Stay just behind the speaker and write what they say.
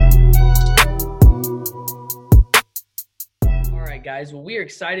right, guys. Well, we are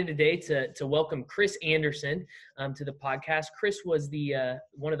excited today to welcome Chris Anderson to the podcast. Chris was the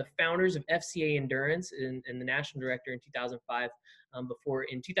one of the founders of FCA Endurance and the national director in 2005. Before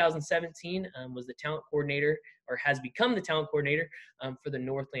in 2017 was the talent coordinator, or has become the talent coordinator for the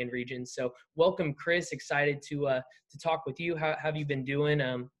Northland region. So, welcome, Chris. Excited to talk with you. How have you been doing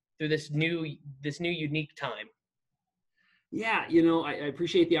through this new unique time? Yeah, I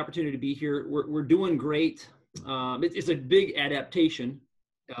appreciate the opportunity to be here. We're doing great. It's a big adaptation,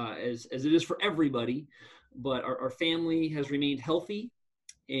 as it is for everybody, but our family has remained healthy.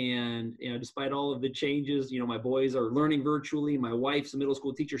 And, despite all of the changes, my boys are learning virtually. My wife's a middle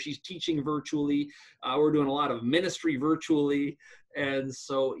school teacher. She's teaching virtually. We're doing a lot of ministry virtually. And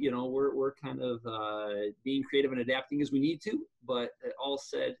so, we're kind of being creative and adapting as we need to. But all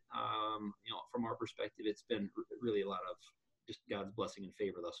said, from our perspective, it's been really a lot of just God's blessing and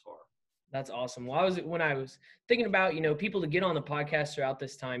favor thus far. That's awesome. Well, when I was thinking about, people to get on the podcast throughout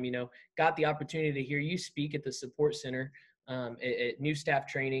this time, got the opportunity to hear you speak at the support center at new staff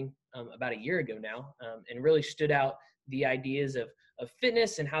training about a year ago now, and really stood out the ideas of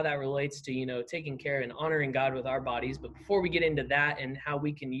fitness and how that relates to, taking care and honoring God with our bodies. But before we get into that and how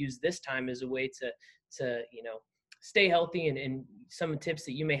we can use this time as a way to stay healthy and some tips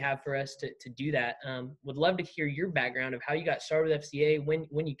that you may have for us to do that, would love to hear your background of how you got started with FCA,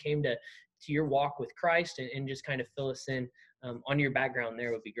 when you came to your walk with Christ, and just kind of fill us in on your background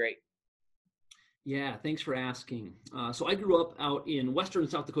there would be great. Yeah, thanks for asking. So I grew up out in western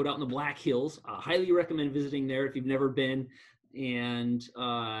South Dakota, out in the Black Hills. Highly recommend visiting there if you've never been. And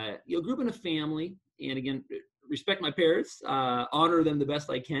grew up in a family, and again, respect my parents, honor them the best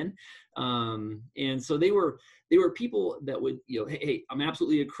I can. And so they were people that would, hey, I'm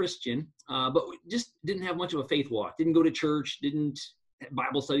absolutely a Christian, but we just didn't have much of a faith walk. Didn't go to church, didn't have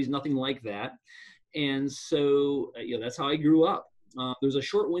Bible studies, nothing like that. And so, that's how I grew up. There's a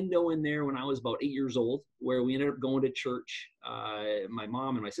short window in there when I was about 8 years old where we ended up going to church, my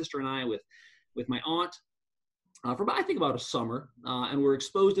mom and my sister and I with my aunt for about a summer, and we're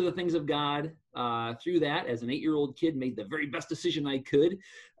exposed to the things of God through that. As an 8-year-old kid, made the very best decision I could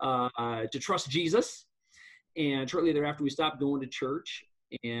to trust Jesus. And shortly thereafter, we stopped going to church.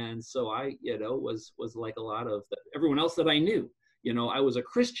 And so I, was like a lot of everyone else that I knew. I was a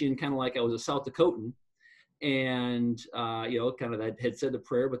Christian, kind of like I was a South Dakotan. And, kind of had said the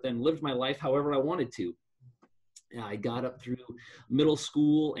prayer, but then lived my life however I wanted to. I got up through middle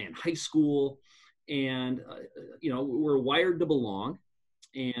school and high school, and, we're wired to belong.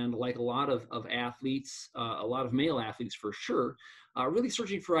 And like a lot of athletes, a lot of male athletes for sure, really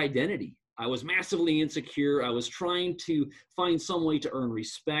searching for identity. I was massively insecure. I was trying to find some way to earn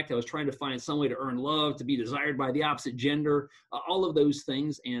respect. I was trying to find some way to earn love, to be desired by the opposite gender, all of those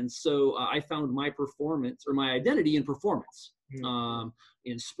things. And so I found my performance, or my identity, in performance,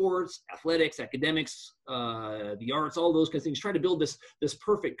 in sports, athletics, academics, the arts, all those kinds of things, trying to build this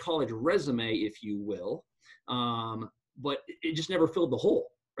perfect college resume, if you will. But it just never filled the hole.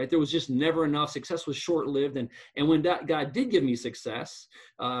 Right? There was just never enough. Success was short-lived. And when God did give me success,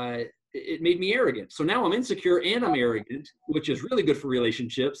 it made me arrogant. So now I'm insecure and I'm arrogant, which is really good for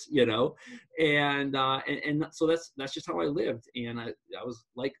relationships, and so that's just how I lived. And I was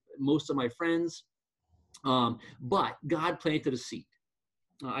like most of my friends, but God planted a seed.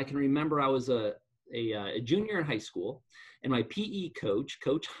 I can remember I was a junior in high school, and my PE coach,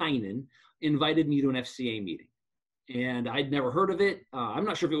 Coach Heinen, invited me to an FCA meeting. And I'd never heard of it. I'm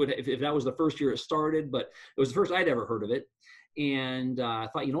not sure if that was the first year it started, but it was the first I'd ever heard of it. And I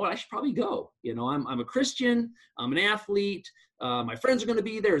thought, I should probably go. I'm a Christian. I'm an athlete. My friends are going to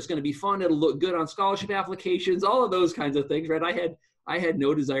be there. It's going to be fun. It'll look good on scholarship applications, all of those kinds of things, right? I had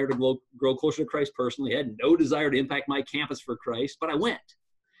no desire to grow closer to Christ personally. I had no desire to impact my campus for Christ, but I went,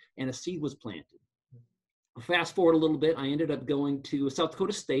 and a seed was planted. Fast forward a little bit, I ended up going to South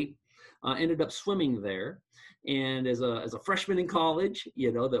Dakota State, ended up swimming there. And as a freshman in college,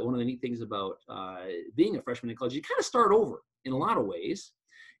 that one of the neat things about being a freshman in college, you kind of start over in a lot of ways.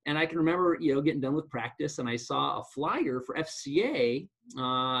 And I can remember, getting done with practice, and I saw a flyer for FCA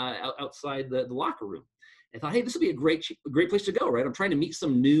outside the locker room. I thought, hey, this will be a great place to go, right? I'm trying to meet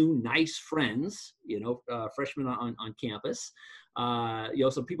some new, nice friends, freshmen on campus.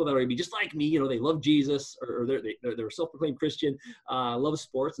 Some people that are going to be just like me, they love Jesus, or they're self-proclaimed Christian, love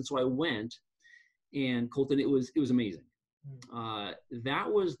sports. And so I went. And Colton, it was amazing.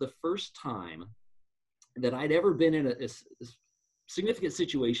 That was the first time that I'd ever been in a significant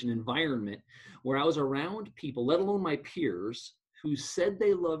environment where I was around people, let alone my peers, who said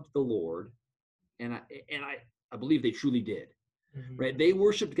they loved the Lord, and I believe they truly did. Right? They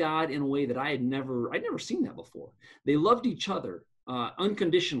worshiped God in a way that I'd never seen that before. They loved each other,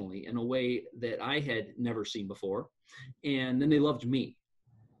 unconditionally in a way that I had never seen before. And then they loved me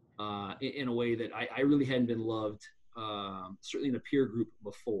in a way that I really hadn't been loved, certainly in a peer group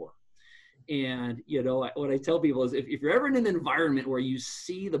before. And, what I tell people is if you're ever in an environment where you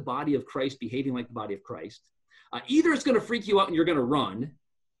see the body of Christ behaving like the body of Christ, either it's going to freak you out and you're going to run,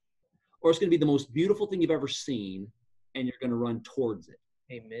 or it's going to be the most beautiful thing you've ever seen and you're going to run towards it.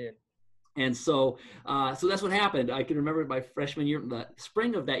 Amen. And so that's what happened. I can remember my freshman year, the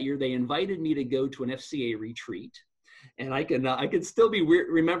spring of that year, they invited me to go to an FCA retreat. And I can still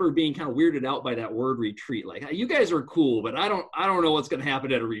remember being kind of weirded out by that word retreat. Like, you guys are cool, but I don't know what's going to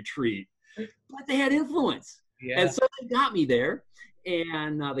happen at a retreat. But they had influence. Yeah. And so they got me there,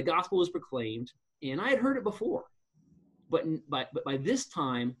 and the gospel was proclaimed, and I had heard it before. But by this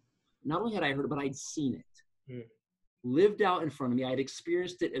time, not only had I heard it, but I'd seen it. Lived out in front of me. I'd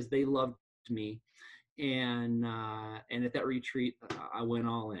experienced it as they loved me. And at that retreat, I went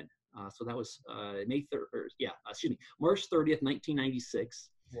all in. So that was March 30th, 1996.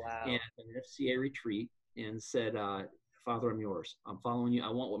 Wow. And an FCA retreat, and said, Father, I'm yours. I'm following you.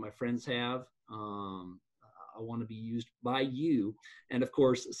 I want what my friends have. I want to be used by you. And of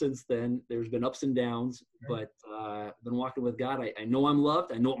course, since then, there's been ups and downs, but I've been walking with God. I know I'm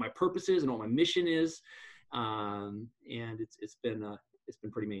loved. I know what my purpose is. I know what my mission is. And it's been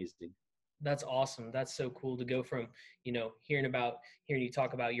pretty amazing. That's awesome. That's so cool to go from, hearing you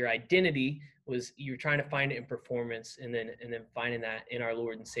talk about your identity was you were trying to find it in performance, and then finding that in our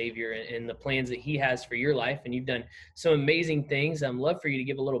Lord and Savior and the plans that he has for your life. And you've done some amazing things. I'd love for you to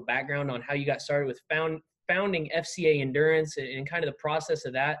give a little background on how you got started with founding FCA Endurance and kind of the process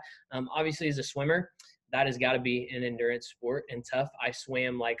of that. Obviously, as a swimmer, that has got to be an endurance sport and tough. I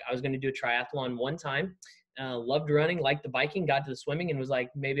swam like I was going to do a triathlon one time. Loved running, liked the biking, got to the swimming, and was like,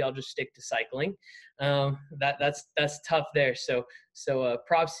 maybe I'll just stick to cycling. That's tough there. So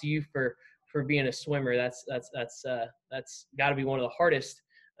props to you for being a swimmer. That's got to be one of the hardest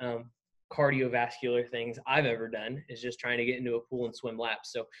cardiovascular things I've ever done, is just trying to get into a pool and swim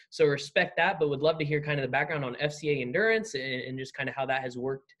laps. So respect that, but would love to hear kind of the background on FCA Endurance and just kind of how that has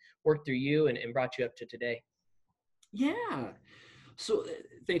worked through you and brought you up to today. Yeah. So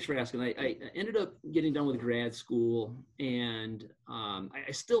thanks for asking. I ended up getting done with grad school, and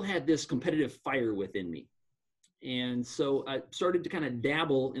I still had this competitive fire within me. And so I started to kind of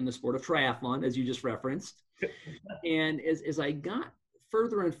dabble in the sport of triathlon, as you just referenced. And as I got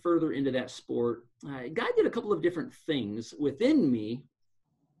further and further into that sport, God did a couple of different things within me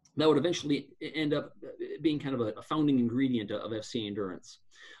that would eventually end up being kind of a founding ingredient of FCA Endurance.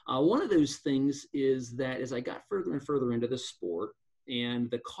 One of those things is that as I got further and further into the sport, and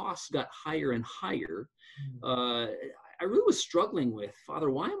the costs got higher and higher, I really was struggling with,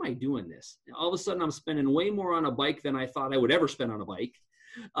 Father, why am I doing this? All of a sudden, I'm spending way more on a bike than I thought I would ever spend on a bike.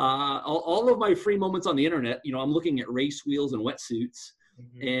 All of my free moments on the internet, I'm looking at race wheels and wetsuits,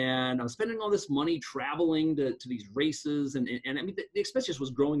 and I'm spending all this money traveling to these races, and I mean, the expense just was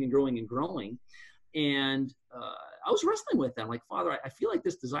growing and growing and growing. And I was wrestling with that. I'm like, Father, I feel like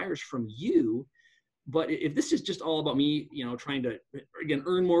this desire is from you. But if this is just all about me, trying to, again,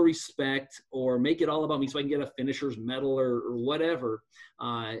 earn more respect or make it all about me so I can get a finisher's medal or whatever,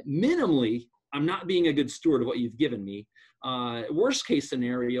 minimally, I'm not being a good steward of what you've given me. Worst case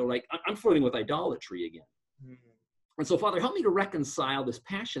scenario, like I'm flirting with idolatry again. And so, Father, help me to reconcile this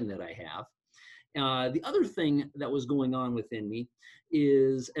passion that I have. The other thing that was going on within me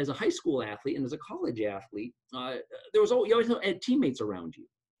is, as a high school athlete and as a college athlete, you always had teammates around you.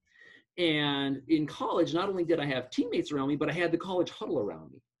 And in college, not only did I have teammates around me, but I had the college huddle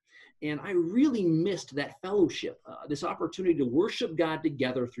around me. And I really missed that fellowship, this opportunity to worship God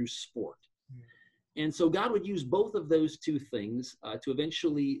together through sport. And so God would use both of those two things to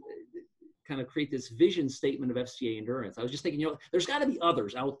eventually kind of create this vision statement of FCA Endurance. I was just thinking, there's got to be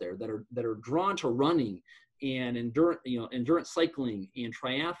others out there that are drawn to running and endurance cycling and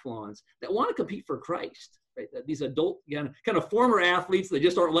triathlons that want to compete for Christ. Right? These adult kind of former athletes that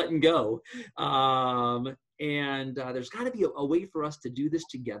just aren't letting go. And there's got to be a way for us to do this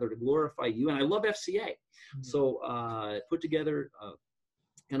together to glorify you. And I love FCA. So put together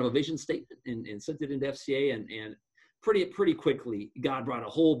kind of a vision statement and sent it into FCA. And pretty quickly, God brought a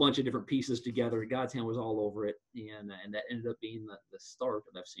whole bunch of different pieces together. God's hand was all over it. And that ended up being the start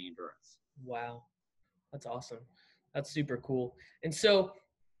of FCA Endurance. Wow. That's awesome. That's super cool. And so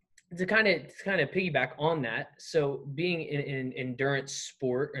to kind of piggyback on that, so being in endurance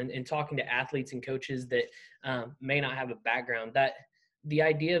sport and talking to athletes and coaches that may not have a background, that the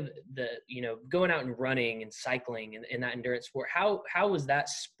idea of going out and running and cycling and that endurance sport, how was that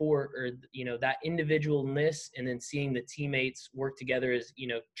sport, or that individualness, and then seeing the teammates work together as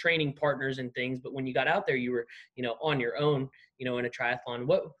training partners and things, but when you got out there you were on your own in a triathlon,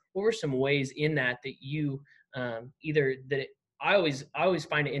 what were some ways in that you either that I always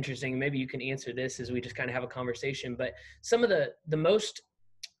find it interesting, maybe you can answer this as we just kind of have a conversation, but some of the most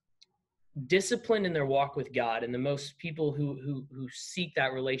disciplined in their walk with God, and the most people who seek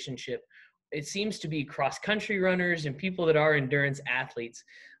that relationship, it seems to be cross country runners and people that are endurance athletes.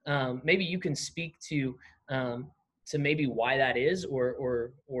 Maybe you can speak to maybe why that is,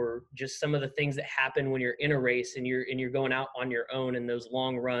 or just some of the things that happen when you're in a race and you're going out on your own, and those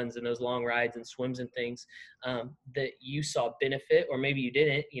long runs and those long rides and swims and things that you saw benefit, or maybe you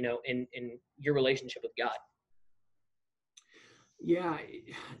didn't, in your relationship with God. Yeah,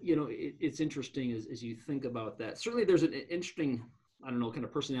 it's interesting as you think about that. Certainly there's an interesting, I don't know, kind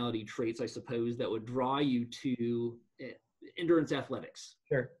of personality traits, I suppose, that would draw you to endurance athletics.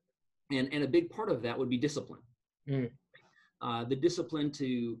 Sure. And a big part of that would be discipline. The discipline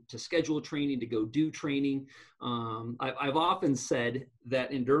to schedule training, to go do training. I've often said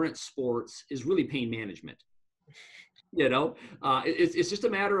that endurance sports is really pain management. It's just a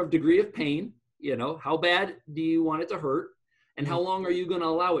matter of degree of pain. How bad do you want it to hurt? And how long are you going to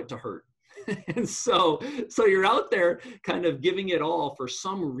allow it to hurt? And so you're out there kind of giving it all for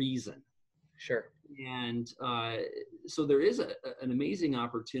some reason. Sure. And so there is an amazing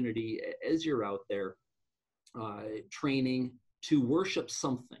opportunity as you're out there training to worship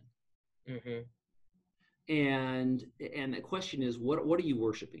something. Mm-hmm. And the question is, what are you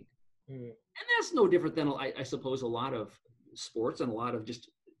worshiping? Mm. And that's no different than, I suppose, a lot of sports and a lot of just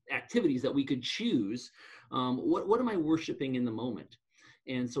activities that we could choose. What am I worshiping in the moment?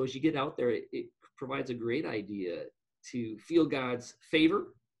 And so as you get out there, it provides a great idea to feel God's favor.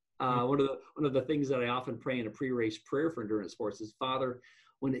 One of the things that I often pray in a pre-race prayer for endurance sports is, Father,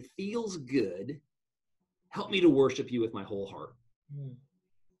 when it feels good, help me to worship you with my whole heart.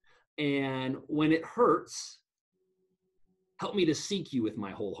 And when it hurts, help me to seek you with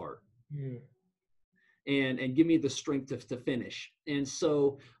my whole heart. And give me the strength to finish. And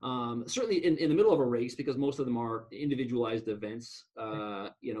so certainly in the middle of a race, because most of them are individualized events,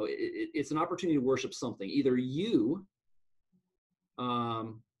 it's an opportunity to worship something. Either you,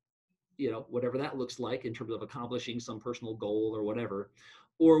 whatever that looks like in terms of accomplishing some personal goal or whatever,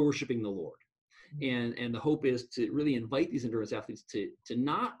 or worshiping the Lord. And the hope is to really invite these endurance athletes to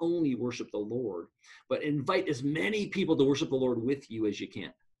not only worship the Lord, but invite as many people to worship the Lord with you as you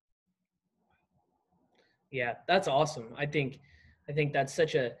can. Yeah, that's awesome. I think that's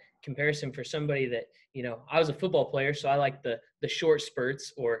such a comparison for somebody that, I was a football player, so I like the short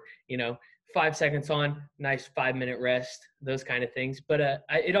spurts, or, 5 seconds on, nice 5-minute rest, those kind of things. But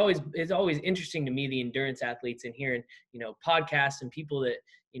it's always interesting to me, the endurance athletes, and hearing, podcasts and people that,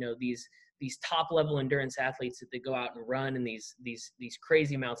 these top level endurance athletes that they go out and run in these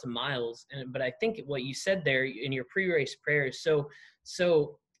crazy amounts of miles. But I think what you said there in your pre-race prayer is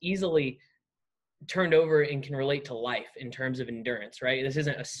so easily turned over and can relate to life in terms of endurance, right? This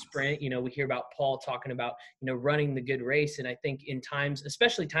isn't a sprint. We hear about Paul talking about, running the good race. And I think in times,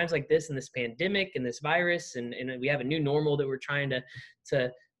 especially times like this, in this pandemic and this virus, and we have a new normal that we're trying to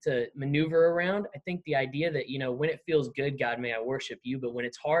maneuver around. I think the idea that, when it feels good, God, may I worship you, but when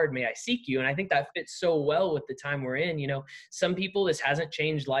it's hard, may I seek you. And I think that fits so well with the time we're in. Some people, this hasn't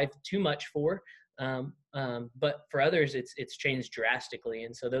changed life too much for, but for others, it's changed drastically.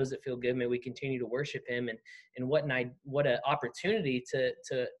 And so those that feel good, may we continue to worship him, and what an opportunity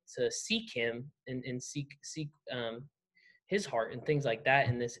to seek him and seek his heart and things like that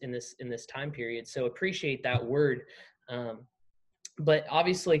in this time period. So appreciate that word. But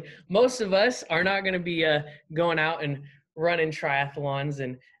obviously most of us are not going to be going out and running triathlons,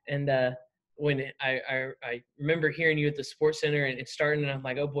 and when I remember hearing you at the sports center and starting, and I'm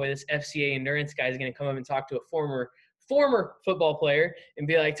like, oh boy, this FCA Endurance guy is going to come up and talk to a former football player and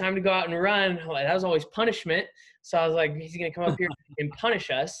be like, time to go out and run. Like, that was always punishment. So I was like, he's going to come up here and punish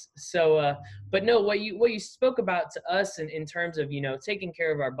us. So, but no, what you spoke about to us in terms of, taking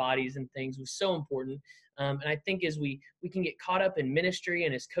care of our bodies and things was so important. And I think as we can get caught up in ministry,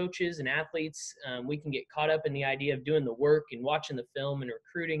 and as coaches and athletes, we can get caught up in the idea of doing the work and watching the film and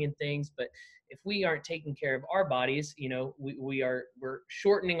recruiting and things. But if we aren't taking care of our bodies, we're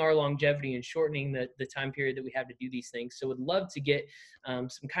shortening our longevity and shortening the time period that we have to do these things. So would love to get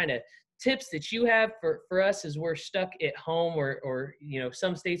some kind of tips that you have for us as we're stuck at home, or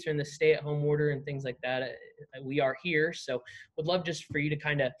some states are in the stay-at-home order and things like that. We are here, so would love just for you to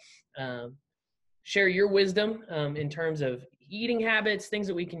kind of share your wisdom in terms of eating habits, things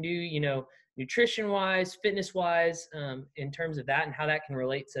that we can do, nutrition wise, fitness wise, in terms of that and how that can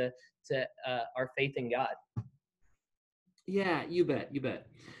relate to our faith in God. Yeah, you bet.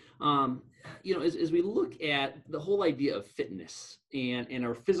 As we look at the whole idea of fitness and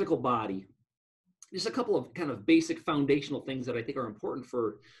our physical body, just a couple of kind of basic foundational things that I think are important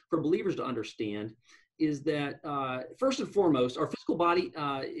for believers to understand is that first and foremost, our physical body,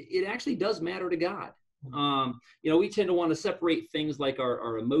 it actually does matter to God. We tend to want to separate things like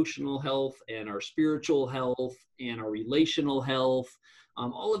our emotional health and our spiritual health and our relational health.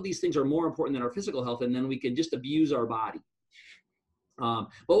 All of these things are more important than our physical health, and then we can just abuse our body. But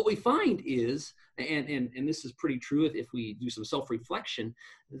what we find is, and this is pretty true if we do some self-reflection,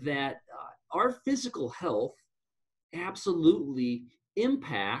 that our physical health absolutely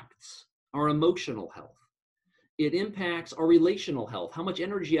impacts our emotional health. It impacts our relational health. How much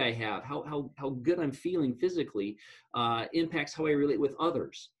energy I have, how good I'm feeling physically, impacts how I relate with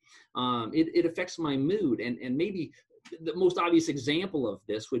others. It affects my mood. And maybe the most obvious example of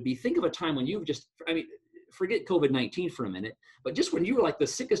this would be, think of a time when you've forget COVID-19 for a minute, but just when you were like the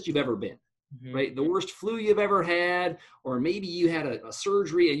sickest you've ever been, right? The worst flu you've ever had, or maybe you had a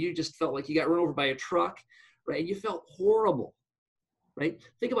surgery and you just felt like you got run over by a truck, right? And you felt horrible, right?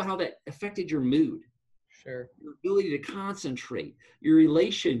 Think about how that affected your mood. Sure. Your ability to concentrate, your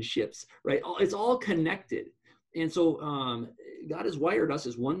relationships, right? It's all connected. And so God has wired us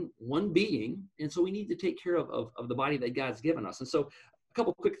as one being. And so we need to take care of the body that God's given us. And so a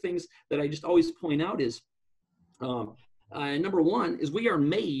couple quick things that I just always point out is, number one is we are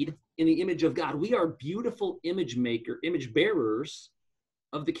made in the image of God. We are beautiful image bearers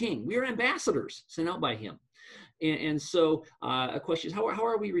of the King. We are ambassadors sent out by him. And so a question is, how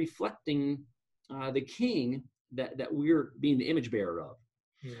are we reflecting the King that we're being the image bearer of?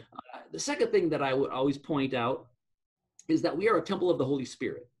 Yeah. The second thing that I would always point out is that we are a temple of the Holy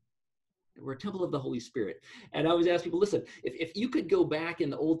Spirit. We're a temple of the Holy Spirit. And I always ask people, listen, if you could go back in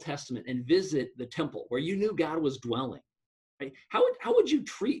the Old Testament and visit the temple where you knew God was dwelling, right, how would you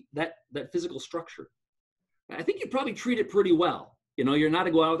treat that physical structure? I think you'd probably treat it pretty well. You're not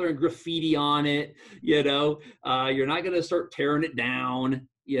to go out there and graffiti on it. You're not going to start tearing it down.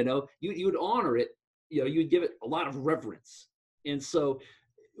 You would honor it. You'd give it a lot of reverence. And so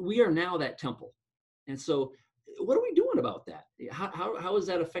we are now that temple. And so what are we doing about that? How is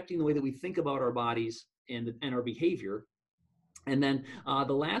that affecting the way that we think about our bodies and our behavior? And then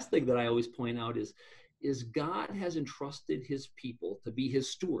the last thing that I always point out is God has entrusted his people to be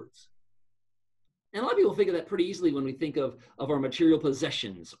his stewards. And a lot of people think of that pretty easily when we think of our material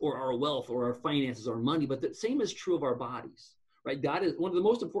possessions or our wealth or our finances or money, but the same is true of our bodies. Right? God is one of the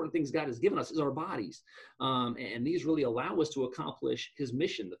most important things God has given us is our bodies. And these really allow us to accomplish his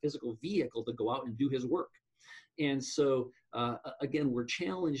mission, the physical vehicle to go out and do his work. And so, again, we're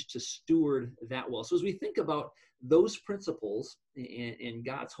challenged to steward that well. So as we think about those principles and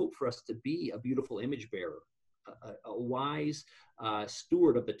God's hope for us to be a beautiful image bearer, a wise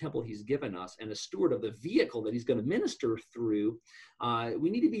steward of the temple he's given us, and a steward of the vehicle that he's going to minister through,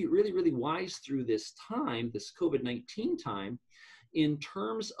 we need to be really, really wise through this time, this COVID-19 time, in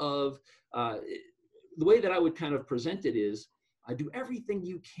terms of the way that I would kind of present it is, do everything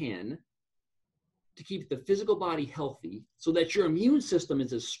you can to keep the physical body healthy so that your immune system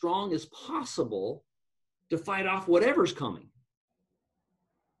is as strong as possible to fight off whatever's coming.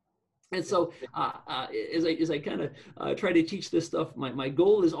 And so as I kind of try to teach this stuff, my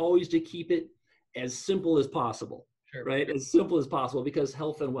goal is always to keep it as simple as possible. Sure. Right? As simple as possible, because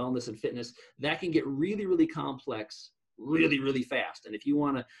health and wellness and fitness, that can get really, really complex really, really fast. And if you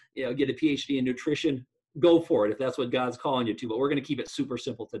want to get a PhD in nutrition, go for it if that's what God's calling you to. But we're going to keep it super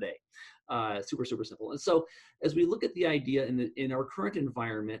simple today. Super, super simple. And so as we look at the idea in our current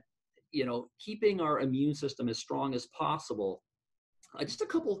environment, keeping our immune system as strong as possible, just a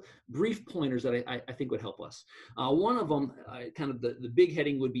couple brief pointers that I think would help us. One of them, kind of the big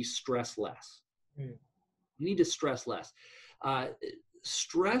heading would be stress less. We need to stress less.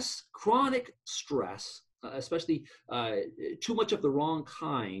 Chronic stress, especially too much of the wrong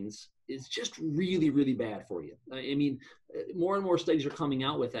kinds, is just really, really bad for you. I mean, more and more studies are coming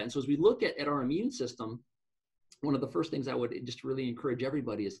out with that. And so as we look at our immune system, one of the first things I would just really encourage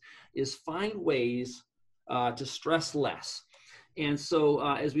everybody is find ways to stress less. And so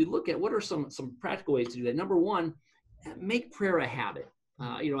as we look at what are some practical ways to do that, number one, make prayer a habit.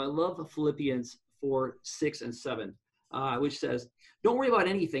 I love Philippians 4, 6, and 7, which says, don't worry about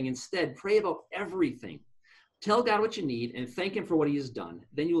anything. Instead, pray about everything. Tell God what you need and thank him for what he has done.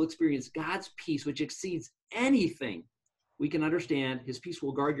 Then you will experience God's peace, which exceeds anything we can understand. His peace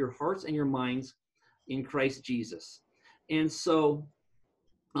will guard your hearts and your minds in Christ Jesus. And so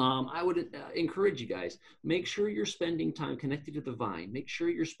I would encourage you guys, make sure you're spending time connected to the vine. Make sure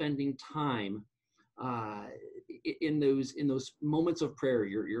you're spending time uh, in those moments of prayer.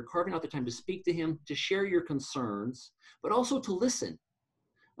 You're carving out the time to speak to him, to share your concerns, but also to listen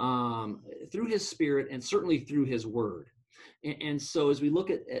through his spirit and certainly through his word. And so as we look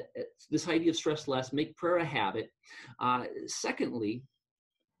at this idea of stress less, make prayer a habit. Secondly,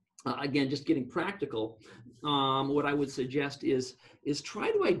 again, just getting practical, what I would suggest is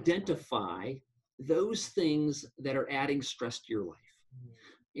try to identify those things that are adding stress to your life.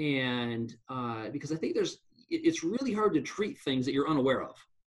 And because I think it's really hard to treat things that you're unaware of.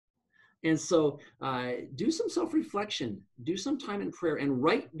 And so do some self-reflection, do some time in prayer, and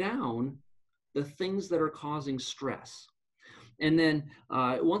write down the things that are causing stress. And then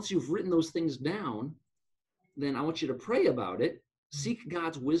once you've written those things down, then I want you to pray about it. Seek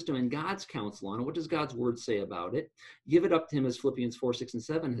God's wisdom and God's counsel on it. What does God's word say about it? Give it up to him, as Philippians 4, 6, and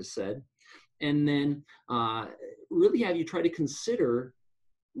 7 has said. And then really have you try to consider,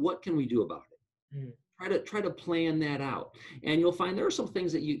 what can we do about it? Try to plan that out. And you'll find there are some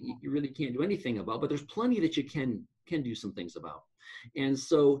things that you really can't do anything about, but there's plenty that you can do some things about. And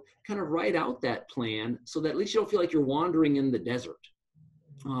so kind of write out that plan so that at least you don't feel like you're wandering in the desert.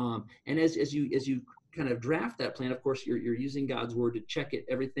 And as you kind of draft that plan, of course, you're using God's word to check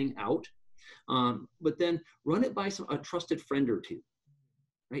everything out. But then run it by a trusted friend or two.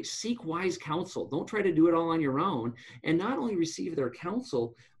 Right? Seek wise counsel. Don't try to do it all on your own. And not only receive their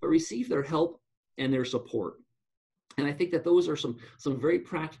counsel, but receive their help and their support. And I think that those are some very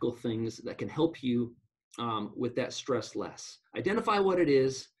practical things that can help you with that stress less. Identify what it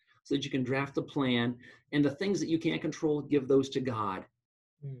is so that you can draft a plan, and the things that you can't control, give those to God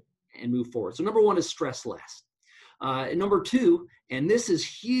and move forward. So number one is stress less. Number two, and this is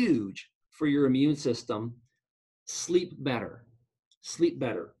huge for your immune system, sleep better. Sleep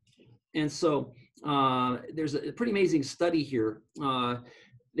better. And so there's a pretty amazing study here.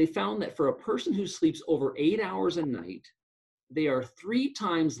 They found that for a person who sleeps over 8 hours a night, they are 3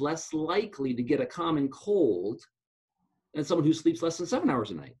 times less likely to get a common cold than someone who sleeps less than 7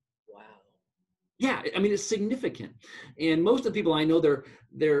 hours a night. Wow. Yeah, I mean, it's significant. And most of the people I know, they're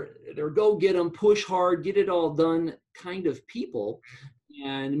go get them, push hard, get it all done kind of people.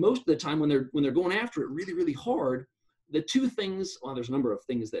 And most of the time when they're going after it really, really hard, the two things, well, there's a number of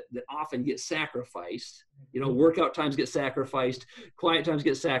things that often get sacrificed. Workout times get sacrificed, quiet times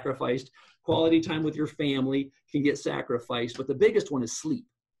get sacrificed, quality time with your family can get sacrificed, but the biggest one is sleep.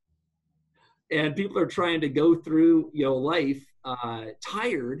 And people are trying to go through life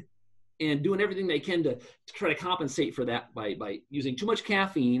tired and doing everything they can to try to compensate for that by using too much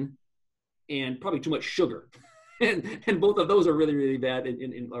caffeine and probably too much sugar. and both of those are really, really bad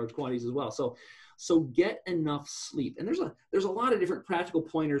in large quantities as well. So get enough sleep. And there's a lot of different practical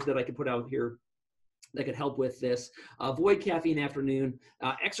pointers that I could put out here that could help with this. Avoid caffeine afternoon,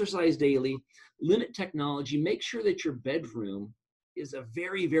 exercise daily, limit technology, make sure that your bedroom is a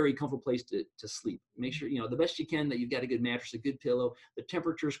very, very comfortable place to sleep. Make sure, the best you can, that you've got a good mattress, a good pillow, the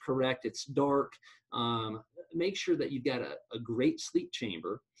temperature's correct, it's dark. Make sure that you've got a great sleep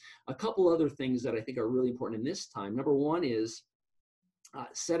chamber. A couple other things that I think are really important in this time. Number one is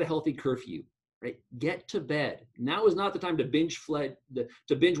set a healthy curfew. Right? Get to bed. Now is not the time to binge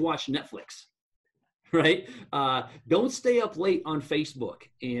watch Netflix. Right? Don't stay up late on Facebook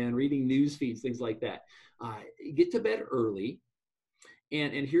and reading news feeds, things like that. Get to bed early.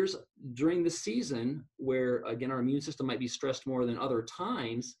 And here's during the season where, again, our immune system might be stressed more than other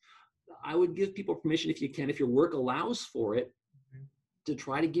times, I would give people permission, if you can, if your work allows for it, to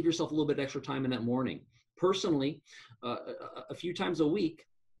try to give yourself a little bit extra time in that morning. Personally, a few times a week,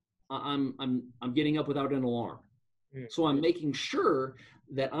 I'm getting up without an alarm. So I'm making sure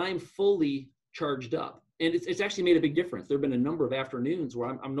that I'm fully charged up. And it's actually made a big difference. There have been a number of afternoons where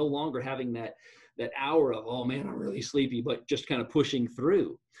I'm no longer having that hour of, oh man, I'm really sleepy, but just kind of pushing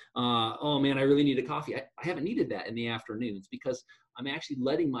through. Oh man, I really need a coffee. I haven't needed that in the afternoons because I'm actually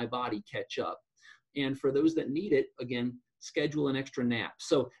letting my body catch up. And for those that need it, again, schedule an extra nap.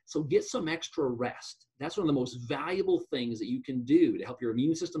 So get some extra rest. That's one of the most valuable things that you can do to help your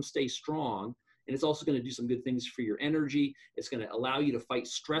immune system stay strong. And it's also going to do some good things for your energy. It's going to allow you to fight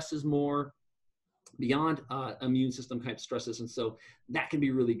stresses more beyond immune system type stresses. And so that can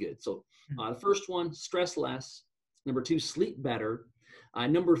be really good. So the first one, stress less. Number two, sleep better.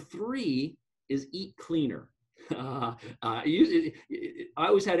 Number three is eat cleaner. I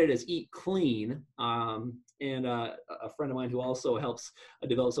always had it as eat clean. And a friend of mine who also helps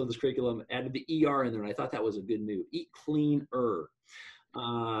develop some of this curriculum added the ER in there. And I thought that was a good move. Eat cleaner.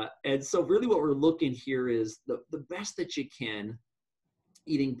 And so really what we're looking here is the best that you can,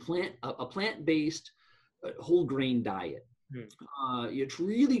 eating a plant-based whole grain diet. You're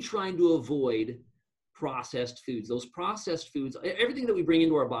really trying to avoid processed foods. Those processed foods, everything that we bring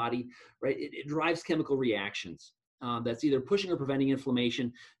into our body, right, it drives chemical reactions. That's either pushing or preventing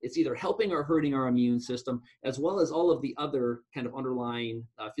inflammation. It's either helping or hurting our immune system, as well as all of the other kind of underlying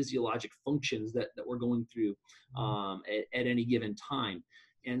physiologic functions that we're going through at any given time.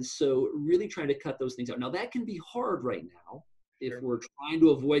 And so really trying to cut those things out. Now that can be hard right now if we're trying to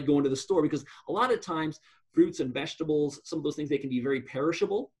avoid going to the store, because a lot of times fruits and vegetables, some of those things, they can be very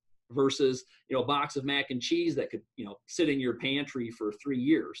perishable versus, a box of mac and cheese that could, sit in your pantry for 3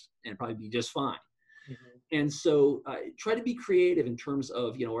 years and probably be just fine. And so try to be creative in terms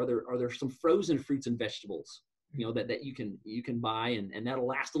of, are there some frozen fruits and vegetables, that you can buy and that'll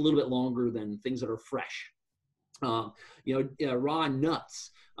last a little bit longer than things that are fresh. Raw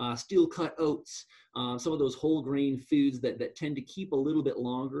nuts, steel cut oats, some of those whole grain foods that tend to keep a little bit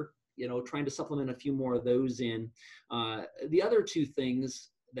longer, trying to supplement a few more of those in. The other two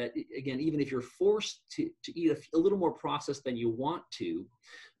things that, again, even if you're forced to eat a little more processed than you want to,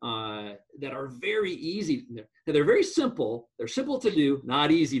 that are very easy. They're very simple. They're simple to do, not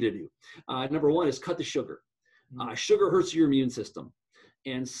easy to do. Number one is cut the sugar. Sugar hurts your immune system.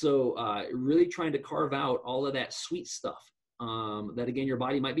 And so really trying to carve out all of that sweet stuff that, again, your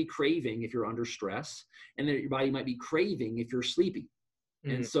body might be craving if you're under stress, and that your body might be craving if you're sleepy.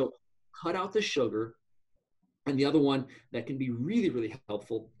 And so cut out the sugar. And the other one that can be really, really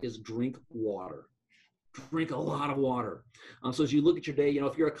helpful is drink water. Drink a lot of water. So as you look at your day,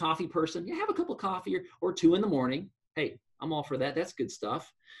 if you're a coffee person, have a cup of coffee or two in the morning. Hey, I'm all for that. That's good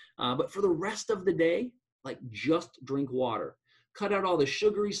stuff. But for the rest of the day, just drink water. Cut out all the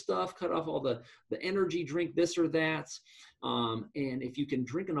sugary stuff, cut off all the energy drink, this or that. And if you can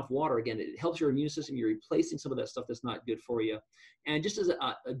drink enough water, again, it helps your immune system. You're replacing some of that stuff that's not good for you. And just as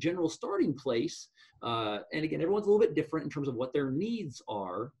a general starting place, and again, everyone's a little bit different in terms of what their needs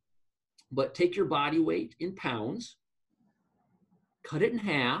are, but take your body weight in pounds, cut it in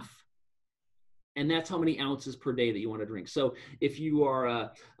half, and that's how many ounces per day that you want to drink. So if you are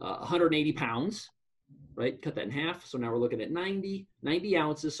 180 pounds, right, cut that in half. So now we're looking at 90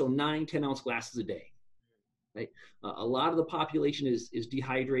 ounces, so 9 10-ounce glasses a day, right? A lot of the population is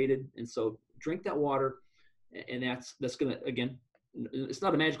dehydrated, and so drink that water, and that's going to, again, it's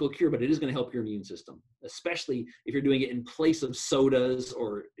not a magical cure, but it is going to help your immune system, especially if you're doing it in place of sodas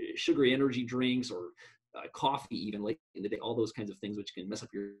or sugary energy drinks or coffee even late in the day, all those kinds of things which can mess up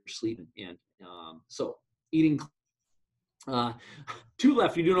your sleep. And so eating. 2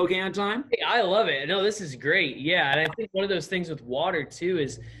 left. You doing okay on time? Hey, I love it. No, this is great. Yeah, and I think one of those things with water too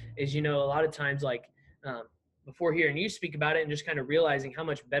is a lot of times, before hearing you speak about it and just kind of realizing how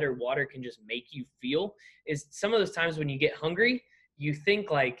much better water can just make you feel, is some of those times when you get hungry, you think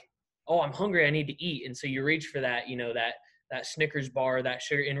oh, I'm hungry, I need to eat, and so you reach for that, that Snickers bar, that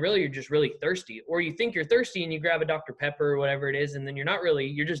sugar, and really you're just really thirsty. Or you think you're thirsty and you grab a Dr. Pepper or whatever it is, and then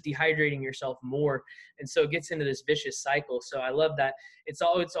you're just dehydrating yourself more. And so it gets into this vicious cycle. So I love that. It's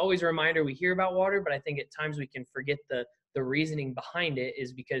always a reminder. We hear about water, but I think at times we can forget the reasoning behind it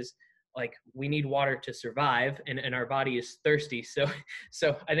is because we need water to survive, and our body is thirsty. So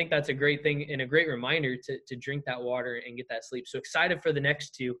I think that's a great thing and a great reminder to drink that water and get that sleep. So excited for the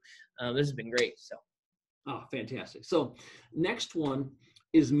next two. This has been great. So. Oh, fantastic. So next one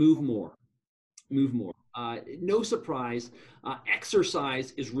is move more. Move more. No surprise,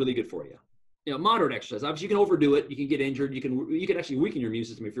 exercise is really good for you. Moderate exercise. Obviously, you can overdo it. You can get injured. You can actually weaken your immune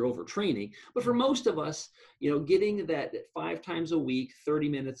system if you're overtraining. But for most of us, getting that 5 times a week, 30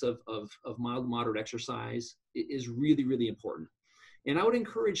 minutes of mild, moderate exercise is really, really important. And I would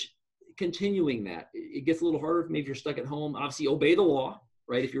encourage continuing that. It gets a little harder maybe if you're stuck at home. Obviously, obey the law,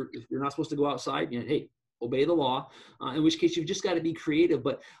 right? If you're not supposed to go outside, hey, obey the law, in which case you've just got to be creative.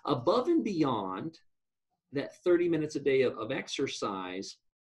 But above and beyond that 30 minutes a day of exercise,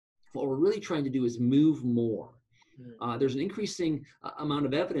 what we're really trying to do is move more. There's an increasing amount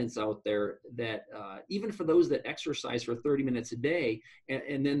of evidence out there that even for those that exercise for 30 minutes a day,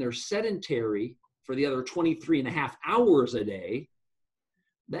 and then they're sedentary for the other 23 and a half hours a day,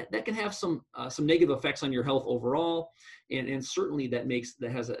 that can have some negative effects on your health overall, and certainly that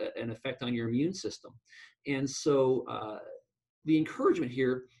has an effect on your immune system. And so the encouragement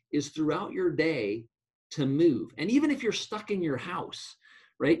here is throughout your day to move. And even if you're stuck in your house,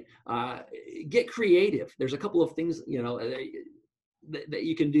 right, get creative. There's a couple of things that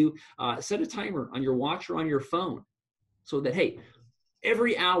you can do. Set a timer on your watch or on your phone, so that, hey,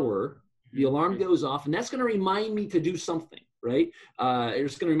 every hour the alarm goes off, and that's going to remind me to do something. right? You're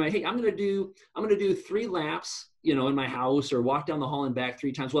just going to remind, hey, I'm going to do 3 laps, you know, in my house, or walk down the hall and back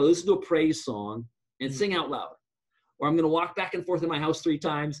 3 times while I listen to a praise song and sing out loud. Or I'm going to walk back and forth in my house 3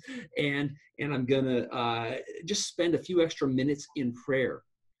 times, and I'm going to just spend a few extra minutes in prayer.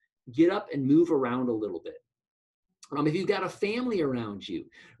 Get up and move around a little bit. If you've got a family around you,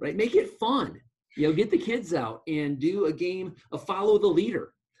 right, make it fun. You know, get the kids out and do a game of follow the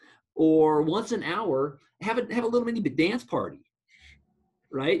leader. Or once an hour, have a little mini dance party,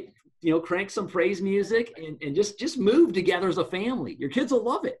 right? You know, crank some praise music and just move together as a family. Your kids will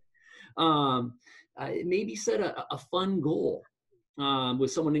love it. Maybe set a fun goal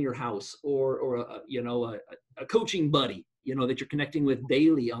with someone in your house, or a coaching buddy, you know, that you're connecting with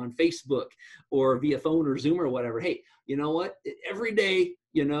daily on Facebook or via phone or Zoom or whatever. Hey, you know what? Every day,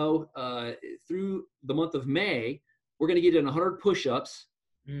 you know, through the month of May, we're going to get in 100 push-ups,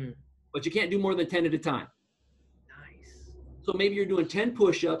 but you can't do more than 10 at a time. Nice. So maybe you're doing 10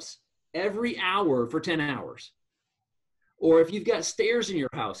 push-ups every hour for 10 hours. Or if you've got stairs in your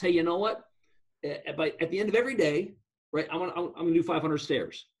house, hey, you know what? At the end of every day, right, I'm gonna do 500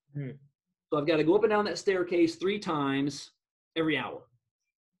 stairs. So I've got to go up and down that staircase 3 times every hour,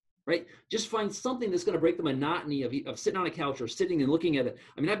 right? Just find something that's going to break the monotony of sitting on a couch or sitting and looking at it.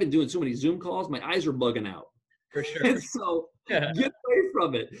 I mean, I've been doing so many Zoom calls, my eyes are bugging out. For sure. And so get away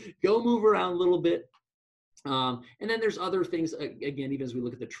from it. Go move around a little bit. And then there's other things, again, even as we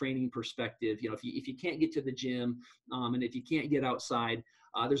look at the training perspective, you know, if you can't get to the gym, and if you can't get outside,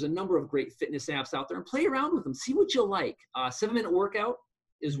 there's a number of great fitness apps out there, and play around with them. See what you like. 7-minute workout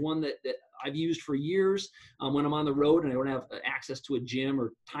is one that I've used for years when I'm on the road and I don't have access to a gym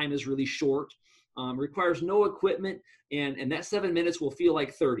or time is really short. Requires no equipment, and that 7 minutes will feel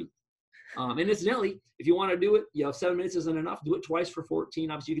like 30. And incidentally, if you want to do it, you know, 7 minutes isn't enough. Do it twice for 14.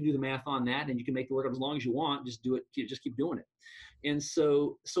 Obviously, you can do the math on that, and you can make the workout as long as you want. Just do it. Just keep doing it. And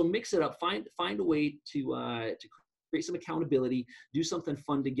so mix it up. Find a way to create some accountability. Do something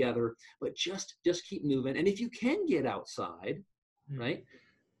fun together. But just keep moving. And if you can get outside, right,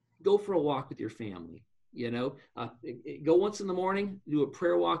 go for a walk with your family. You know, go once in the morning, do a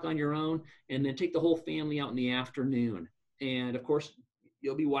prayer walk on your own, and then take the whole family out in the afternoon. And of course,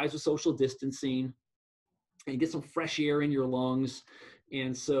 you'll be wise with social distancing and get some fresh air in your lungs.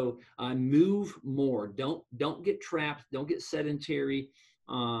 And so move more. Don't get trapped. Don't get sedentary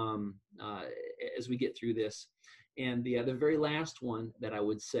as we get through this. And the very last one that I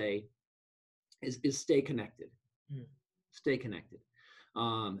would say is stay connected. Stay connected.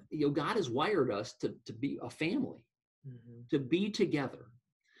 You know, God has wired us to be a family, to be together.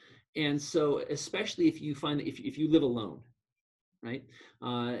 And so especially if you find that if you live alone, right?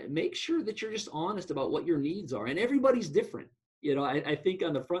 Make sure that you're just honest about what your needs are. And everybody's different. You know, I think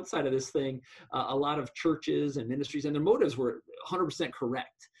on the front side of this thing, a lot of churches and ministries and their motives were 100%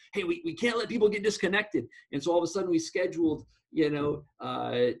 correct. Hey, we can't let people get disconnected. And so all of a sudden we scheduled, you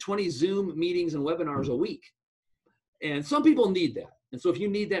know, 20 Zoom meetings and webinars a week. And some people need that. And so if you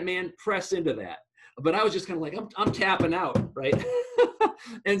need that, man, press into that. But I was just kind of like, I'm tapping out, right?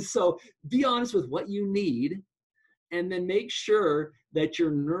 And so be honest with what you need. And then make sure that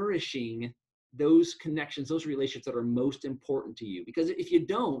you're nourishing those connections, those relationships that are most important to you. Because if you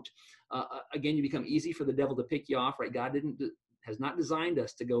don't, again, you become easy for the devil to pick you off, right? God has not designed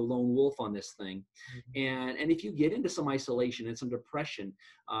us to go lone wolf on this thing. And if you get into some isolation and some depression,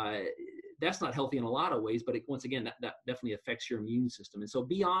 that's not healthy in a lot of ways, but once again, that definitely affects your immune system. And so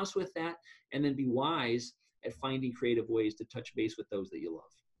be honest with that, and then be wise at finding creative ways to touch base with those that you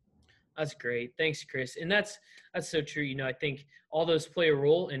love. That's great. Thanks, Chris. And that's so true. You know, I think all those play a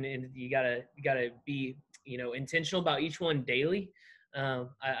role, and you gotta be, you know, intentional about each one daily.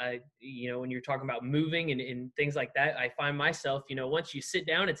 You know, when you're talking about moving and things like that, I find myself, you know, once you sit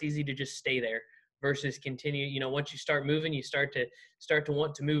down, it's easy to just stay there versus continue. You know, once you start moving, you start to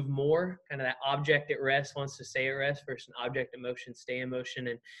want to move more. Kind of that object at rest wants to stay at rest versus an object in motion, stay in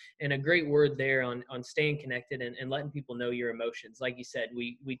motion. And a great word there on staying connected and letting people know your emotions. Like you said,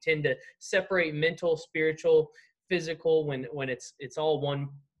 we tend to separate mental, spiritual, physical when it's all one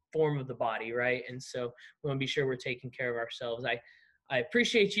form of the body, right? And so we want to be sure we're taking care of ourselves. I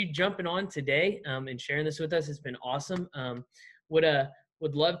appreciate you jumping on today and sharing this with us. It's been awesome.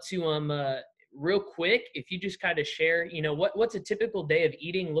 Would love to real quick, if you just kind of share, you know, what's a typical day of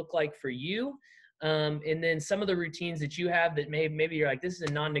eating look like for you? And then some of the routines that you have that maybe you're like, this is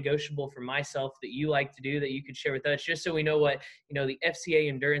a non-negotiable for myself that you like to do that you could share with us, just so we know what, you know, the FCA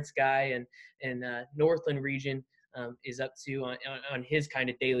Endurance guy and Northland region is up to on his kind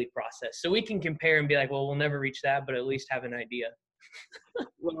of daily process. So we can compare and be like, well, we'll never reach that, but at least have an idea.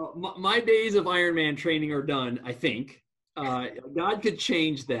 Well, my days of Ironman training are done, I think. God could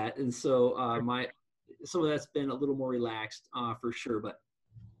change that. And so some of that's been a little more relaxed for sure. But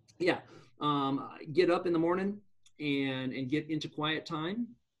yeah, get up in the morning and get into quiet time.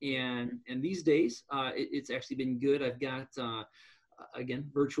 And these days, it's actually been good. I've got, again,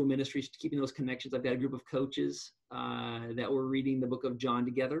 virtual ministries, keeping those connections. I've got a group of coaches that we're reading the book of John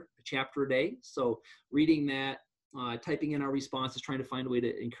together, a chapter a day. So reading that, typing in our responses, trying to find a way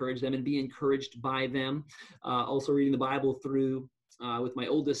to encourage them and be encouraged by them. Also reading the Bible through with my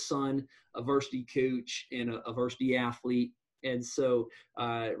oldest son, a varsity coach and a varsity athlete. And so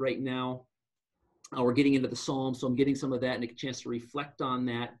right now, we're getting into the Psalms, so I'm getting some of that and a chance to reflect on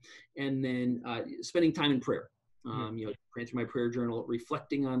that. And then spending time in prayer, praying through my prayer journal,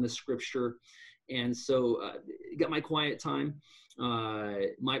 reflecting on the scripture. And so got my quiet time.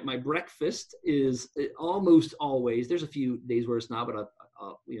 My breakfast is almost always, there's a few days where it's not, but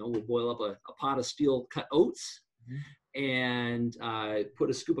we'll boil up a pot of steel cut oats and put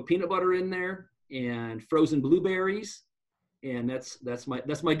a scoop of peanut butter in there and frozen blueberries. And that's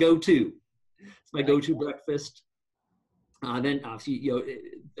my go-to. It's my go-to breakfast. Then obviously,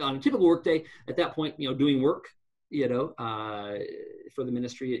 on a typical work day, at that point, doing work, for the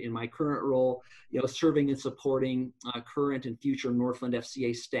ministry in my current role, serving and supporting current and future Northland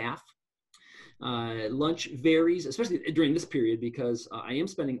FCA staff. Lunch varies, especially during this period, because I am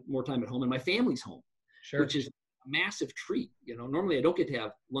spending more time at home and my family's home, which is a massive treat. Normally I don't get to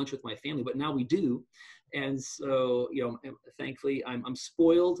have lunch with my family, but now we do. And so, thankfully I'm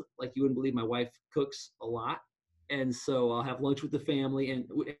spoiled. Like you wouldn't believe, my wife cooks a lot. And so I'll have lunch with the family.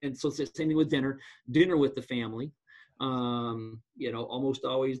 And so it's the same thing with dinner with the family. Almost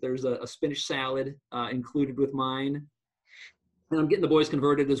always there's a spinach salad included with mine. And I'm getting the boys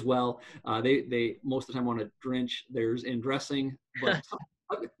converted as well. They most of the time want to drench theirs in dressing, but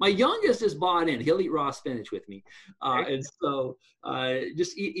my youngest is bought in. He'll eat raw spinach with me. And so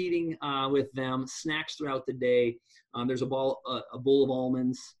just eating with them, snacks throughout the day. There's a bowl of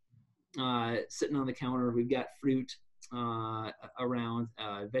almonds sitting on the counter. We've got fruit around,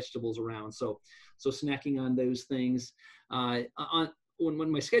 vegetables around. So snacking on those things.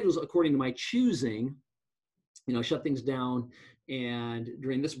 When my schedule's according to my choosing, shut things down. And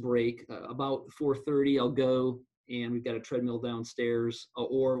during this break, about 4:30, I'll go, and we've got a treadmill downstairs.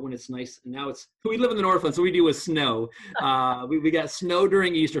 Or when it's nice, now we live in the Northland, so we deal with snow. We got snow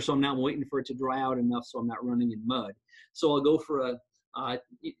during Easter, so I'm now waiting for it to dry out enough so I'm not running in mud. So I'll go for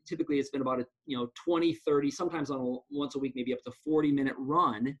typically it's been about 20, 30, sometimes once a week, maybe up to 40-minute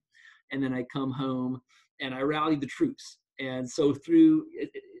run. And then I come home and I rally the troops. And so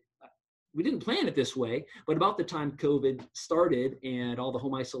we didn't plan it this way, but about the time COVID started and all the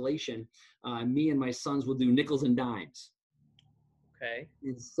home isolation, me and my sons will do nickels and dimes. Okay.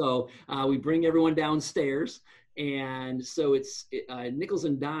 And so we bring everyone downstairs. And so it's nickels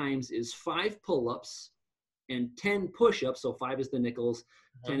and dimes is 5 pull-ups and 10 push-ups. So 5 is the nickels,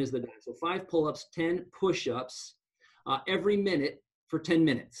 10 is the dimes. So 5 pull-ups, 10 push-ups every minute for 10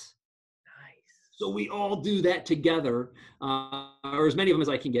 minutes. So we all do that together, or as many of them as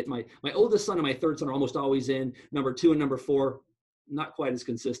I can get. My oldest son and my third son are almost always in. Number 2 and number 4, not quite as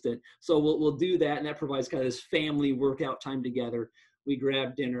consistent. So we'll do that, and that provides kind of this family workout time together. We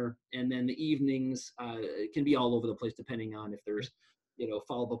grab dinner, and then the evenings can be all over the place depending on if there's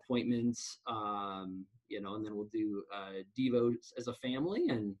follow-up appointments, and then we'll do devos as a family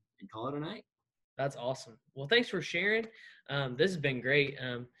and call it a night. That's awesome. Well, thanks for sharing. This has been great.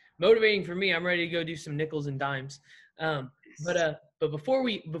 Motivating for me. I'm ready to go do some nickels and dimes. But before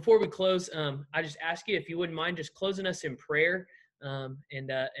we close, I just ask you if you wouldn't mind just closing us in prayer.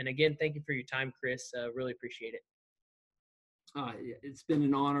 And again, thank you for your time, Chris. Really appreciate it. It's been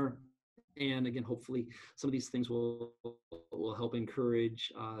an honor. And again, hopefully some of these things will help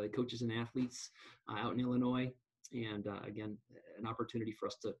encourage the coaches and athletes out in Illinois. And again, an opportunity for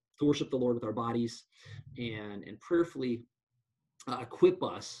us to worship the Lord with our bodies and prayerfully equip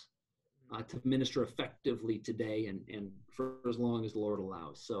us to minister effectively today and for as long as the Lord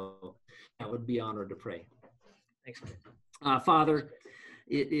allows. So I would be honored to pray. Thanks. Father,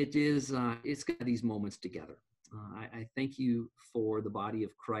 it's got these moments together. I thank you for the body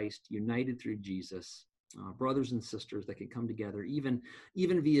of Christ united through Jesus, brothers and sisters that can come together, even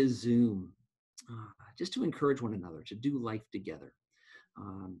via Zoom, just to encourage one another, to do life together.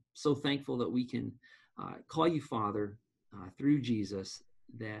 So thankful that we can call you Father through Jesus,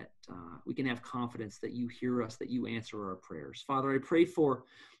 that we can have confidence that you hear us, that you answer our prayers. Father, I pray for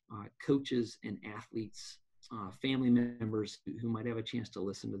coaches and athletes, family members who might have a chance to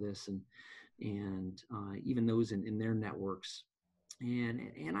listen to this, and even those in their networks. And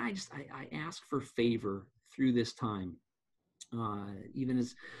I ask for favor through this time. Even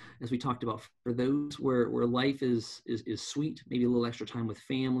as we talked about, for those where life is sweet, maybe a little extra time with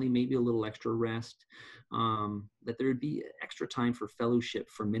family, maybe a little extra rest, that there would be extra time for fellowship,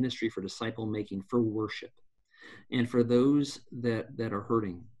 for ministry, for disciple making, for worship. And for those that are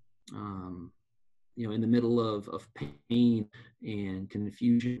hurting, in the middle of pain and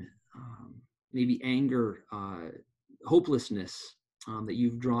confusion, maybe anger, hopelessness, that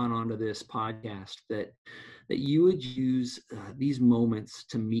you've drawn onto this podcast, that you would use these moments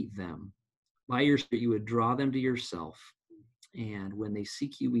to meet them. By your Spirit, you would draw them to yourself. And when they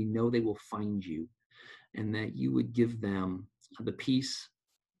seek you, we know they will find you, and that you would give them the peace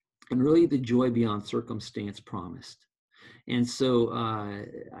and really the joy beyond circumstance promised. And so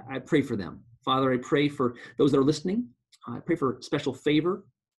I pray for them. Father, I pray for those that are listening. I pray for special favor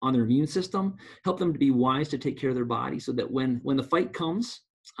on their immune system. Help them to be wise to take care of their body so that when the fight comes,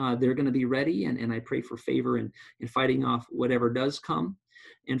 they're going to be ready. And I pray for favor in fighting off whatever does come.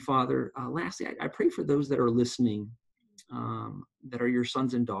 And Father, lastly, I pray for those that are listening, that are your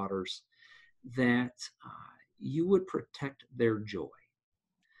sons and daughters, that you would protect their joy.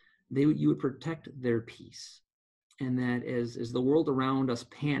 You would protect their peace. And that as the world around us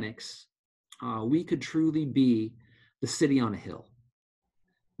panics, we could truly be the city on a hill.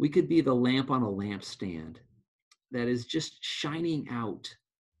 We could be the lamp on a lampstand that is just shining out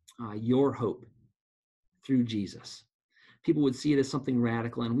your hope through Jesus. People would see it as something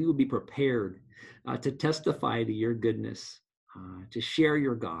radical, and we would be prepared to testify to your goodness, to share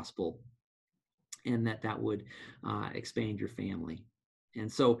your gospel, and that would expand your family.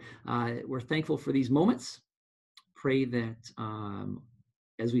 And so we're thankful for these moments. Pray that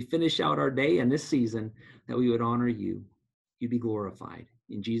as we finish out our day and this season, that we would honor you. You be glorified.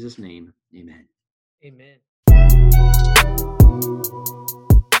 In Jesus' name, amen. Amen.